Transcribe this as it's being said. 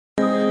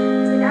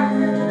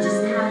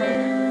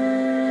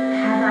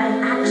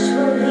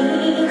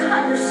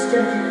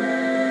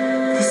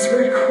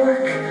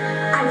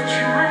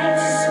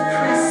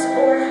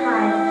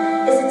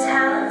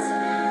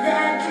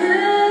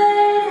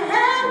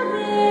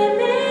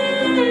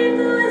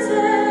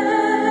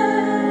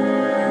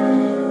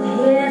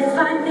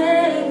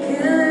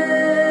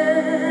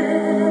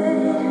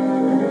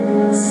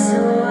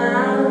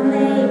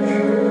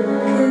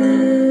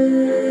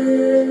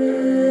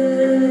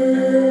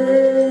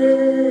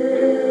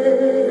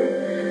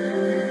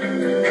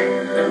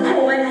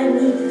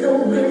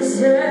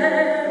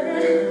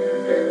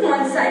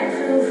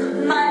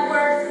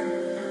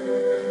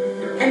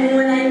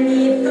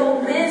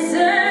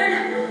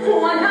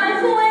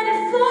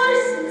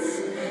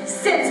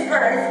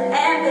birth,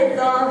 and with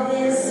all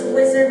his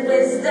wizard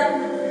wisdom,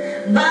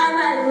 by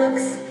my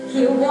looks,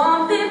 he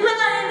won't be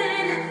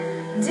blinded.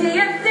 Do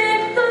you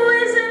think the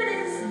wizard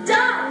is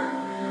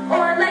dumb,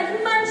 or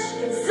like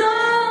Munchkin, so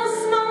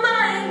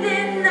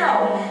small-minded? No,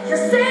 he'll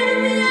say to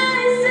me, I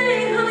see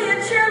who you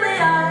truly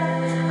are.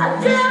 I'll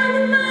tell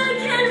you I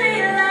can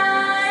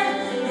rely,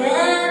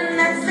 and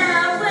that's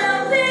how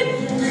we'll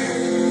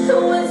begin, the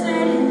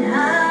wizard and I.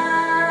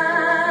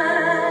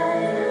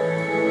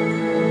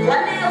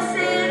 One day he'll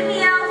say to me,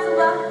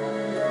 Alpha,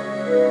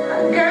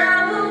 a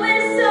girl who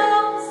is so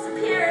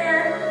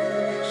superior.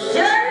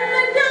 You're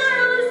the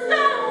girl who's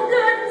so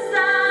good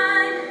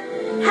inside.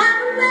 Have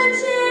a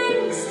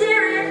matching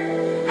exterior,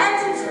 and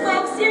since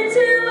folks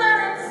into our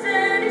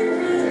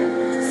absurdity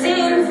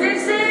seem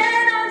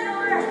fixated on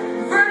your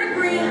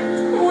verdigris,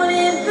 would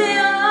it be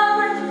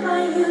alright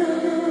by you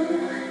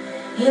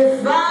if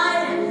I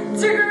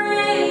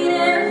degrade you?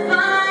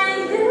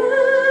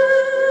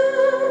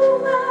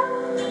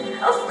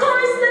 Of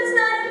course, that's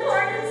not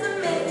important to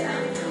me.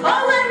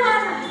 All I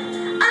want,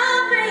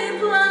 I'll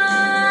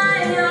reply.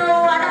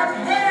 Oh, what a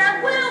pair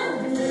will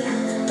be,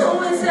 the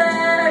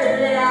wizard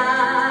and I.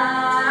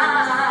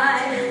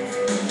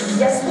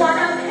 Yes, what a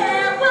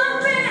pair will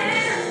be,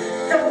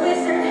 the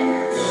wizard and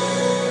I.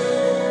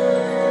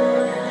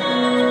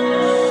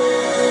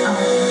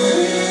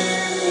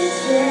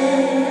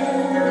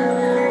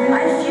 Unlimited,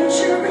 my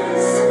future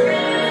is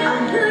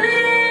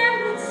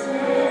unlimited,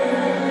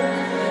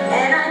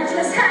 and I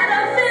just had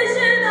a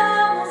vision,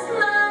 almost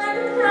like a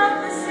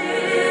prophecy.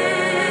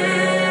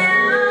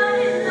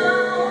 I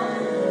know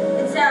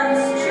it sounds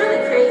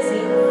truly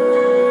crazy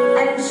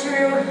and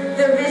true,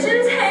 the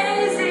vision's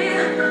hazy,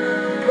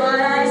 but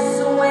I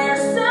swear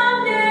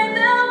someday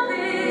there'll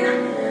be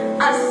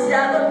a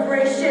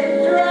celebration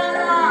throughout